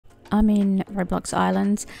I'm in Roblox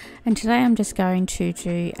Islands, and today I'm just going to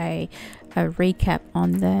do a recap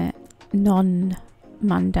on the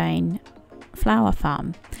non-mundane flower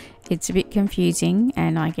farm. It's a bit confusing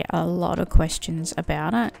and I get a lot of questions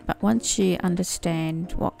about it, but once you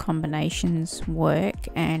understand what combinations work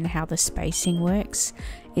and how the spacing works,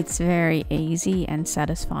 it's very easy and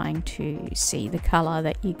satisfying to see the color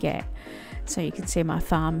that you get. So you can see my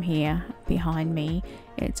farm here behind me.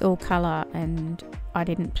 It's all color, and I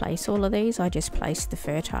didn't place all of these, I just placed the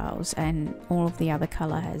fertiles, and all of the other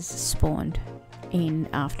color has spawned in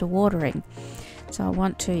after watering. So I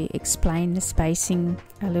want to explain the spacing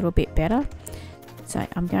a little bit better. So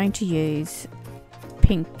I'm going to use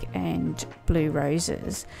pink and blue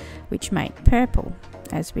roses, which make purple,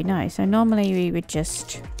 as we know. So normally we would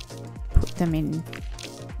just put them in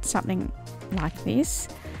something like this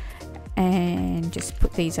and just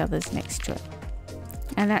put these others next to it.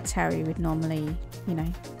 And that's how we would normally,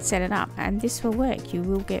 set it up. And this will work. You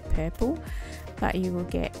will get purple, but you will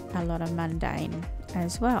get a lot of mundane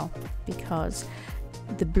as well, because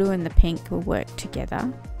the blue and the pink will work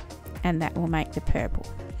together and that will make the purple.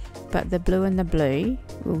 But the blue and the blue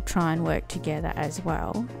will try and work together as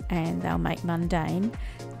well, and they'll make mundane.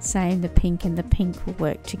 Same, the pink and the pink will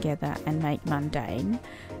work together and make mundane.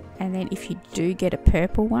 And then if you do get a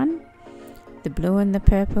purple one, the blue and the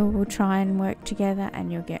purple will try and work together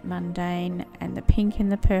and you'll get mundane, and the pink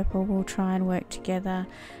and the purple will try and work together.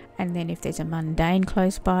 And then if there's a mundane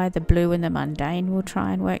close by, the blue and the mundane will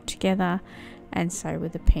try and work together, and so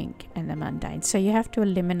with the pink and the mundane. So you have to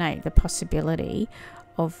eliminate the possibility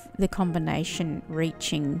of the combination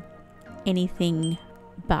reaching anything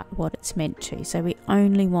but what it's meant to. So we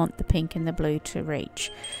only want the pink and the blue to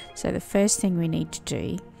reach. So the first thing we need to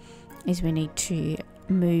do is we need to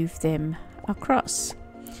move them across.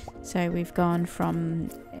 So we've gone from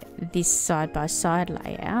this side by side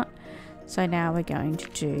layout. So now we're going to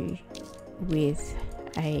do with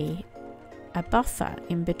a buffer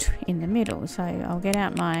in the middle. So I'll get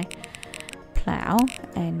out my plow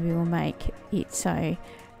and we will make it so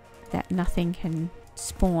that nothing can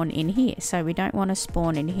spawn in here. So we don't want to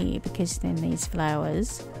spawn in here, because then these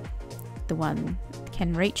flowers, the one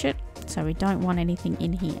can reach it. So we don't want anything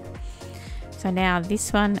in here. So now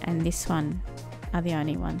this one and this one are the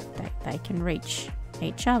only ones that they can reach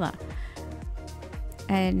each other.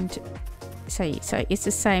 And so it's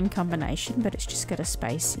the same combination, but it's just got a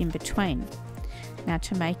space in between. Now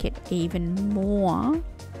to make it even more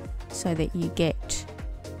so that you get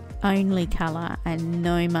only color and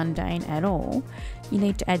no mundane at all, you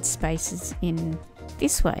need to add spaces in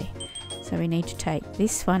this way. So we need to take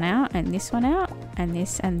this one out and this one out and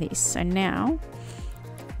this and this. So now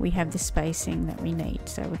we have the spacing that we need.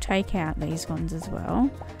 So we'll take out these ones as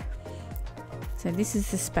well. So this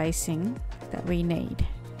is the spacing that we need.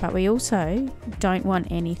 But we also don't want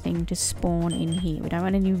anything to spawn in here. We don't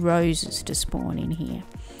want any roses to spawn in here.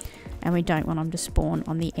 And we don't want them to spawn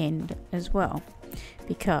on the end as well,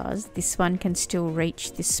 because this one can still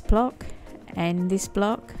reach this block and this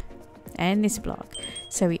block and this block.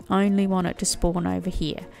 So we only want it to spawn over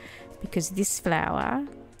here, because this flower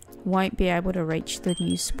won't be able to reach the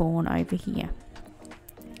new spawn over here.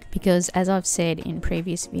 Because as I've said in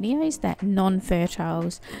previous videos, that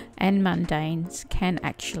non-fertiles and mundanes can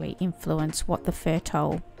actually influence what the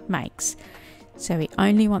fertile makes. So we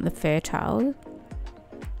only want the fertile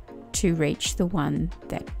to reach the one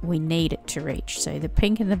that we need it to reach. So the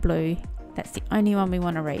pink and the blue, that's the only one we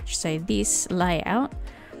want to reach. So this layout,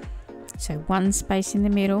 so one space in the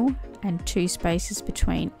middle and two spaces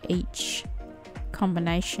between each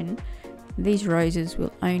combination, these roses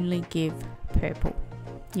will only give purple.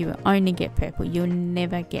 You will only get purple. You'll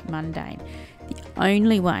never get mundane. The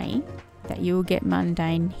only way that you will get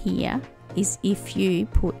mundane here is if you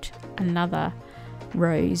put another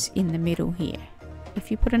rose in the middle here. If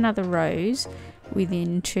you put another rose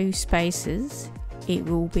within two spaces, it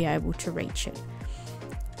will be able to reach it.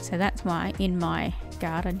 So that's why in my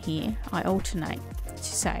garden here I alternate to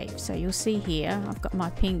save. So you'll see here I've got my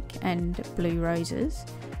pink and blue roses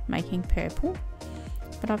making purple,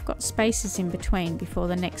 but I've got spaces in between before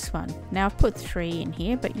the next one. Now I've put 3 in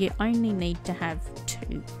here, but you only need to have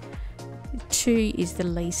 2. 2 is the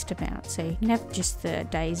least amount, so you can have just the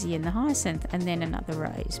daisy and the hyacinth and then another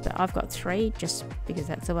rose, but I've got 3 just because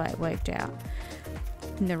that's the way it worked out.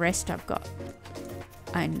 And the rest I've got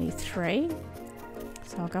only 3.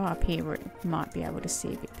 So I'll go up here where it might be able to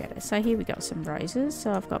see a bit better. So here we got some roses.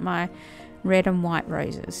 So I've got my red and white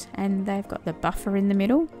roses, and they've got the buffer in the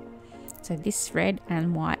middle. So this red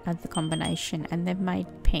and white are the combination, and they've made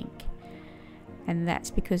pink. And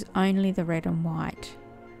that's because only the red and white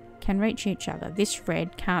can reach each other. This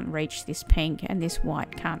red can't reach this pink, and this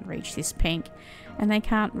white can't reach this pink, and they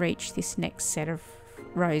can't reach this next set of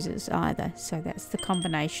roses either. So that's the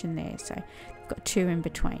combination there. So I've got 2 in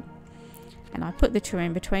between, and I put the 2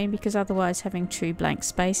 in between because otherwise having 2 blank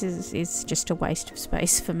spaces is just a waste of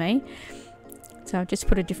space for me. So I've just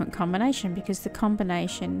put a different combination because the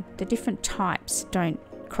different types don't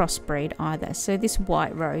crossbreed either. So this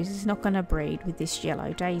white rose is not going to breed with this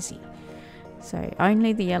yellow daisy. So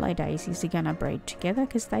only the yellow daisies are going to breed together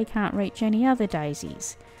because they can't reach any other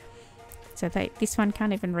daisies. So this one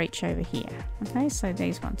can't even reach over here. Okay, so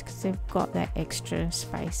these ones, because they've got that extra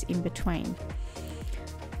space in between.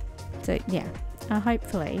 So yeah,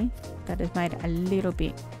 hopefully that has made it a little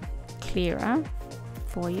bit clearer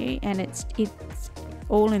for you, and it's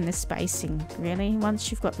all in the spacing really.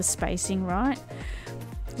 Once you've got the spacing right,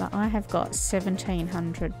 like I have got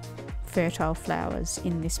 1700 fertile flowers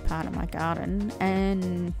in this part of my garden,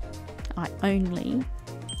 and I only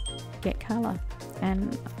get colour,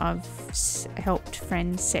 and I've helped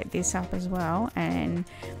friends set this up as well, and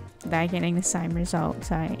they're getting the same result.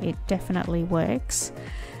 So it definitely works,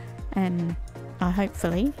 and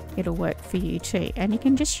hopefully it'll work for you too. And you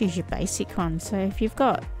can just use your basic ones. So if you've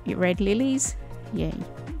got your red lilies, your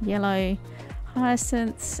yellow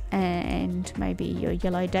hyacinths, and maybe your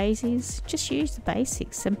yellow daisies, just use the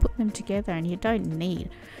basics and put them together, and you don't need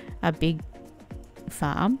a big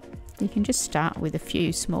farm. You can just start with a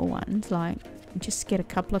few small ones, like just get a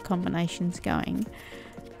couple of combinations going,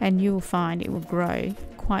 and you'll find it will grow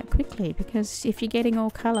quite quickly, because if you're getting all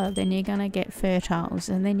colour, then you're going to get fertiles,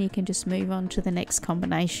 and then you can just move on to the next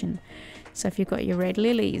combination. So if you've got your red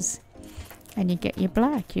lilies and you get your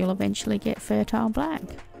black, you'll eventually get fertile black.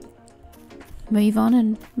 Move on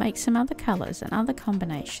and make some other colours and other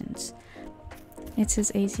combinations. It's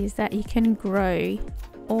as easy as that. You can grow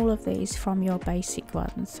all of these from your basic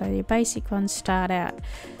ones. So your basic ones start out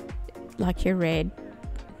like your red,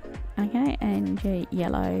 okay, and your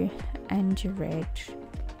yellow and your red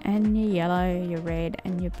and your yellow, your red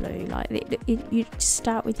and your blue. Like you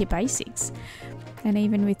start with your basics. And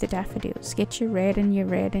even with the daffodils, get your red and your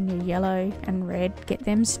yellow and red, get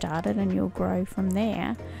them started, and you'll grow from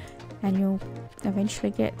there, and you'll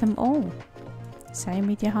eventually get them all. Same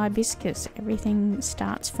with your hibiscus. Everything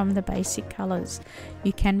starts from the basic colours.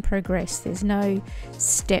 You can progress. There's no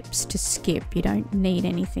steps to skip. You don't need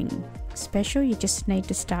anything special. You just need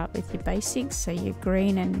to start with your basics. So your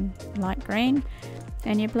green and light green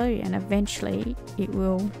and your blue, and eventually it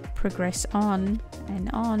will progress on and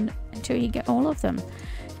on until you get all of them.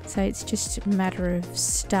 So it's just a matter of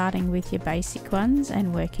starting with your basic ones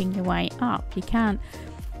and working your way up. You can't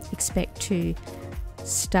expect to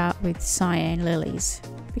start with cyan lilies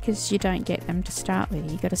because you don't get them to start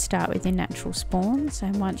with. You've got to start with your natural spawns,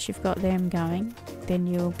 and once you've got them going, then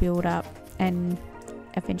you'll build up and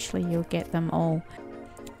eventually you'll get them all.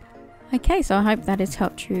 Okay, so I hope that has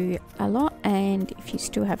helped you a lot, and if you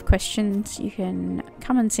still have questions, you can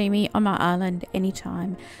come and see me on my island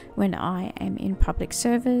anytime when I am in public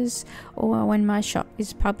service or when my shop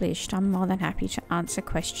is published. I'm more than happy to answer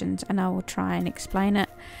questions, and I will try and explain it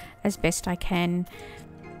as best I can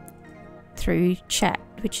through chat,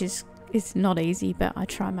 which is not easy, but I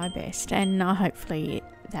try my best, and hopefully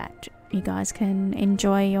that you guys can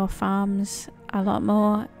enjoy your farms a lot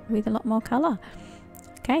more with a lot more colour.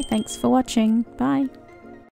 Okay, thanks for watching. Bye.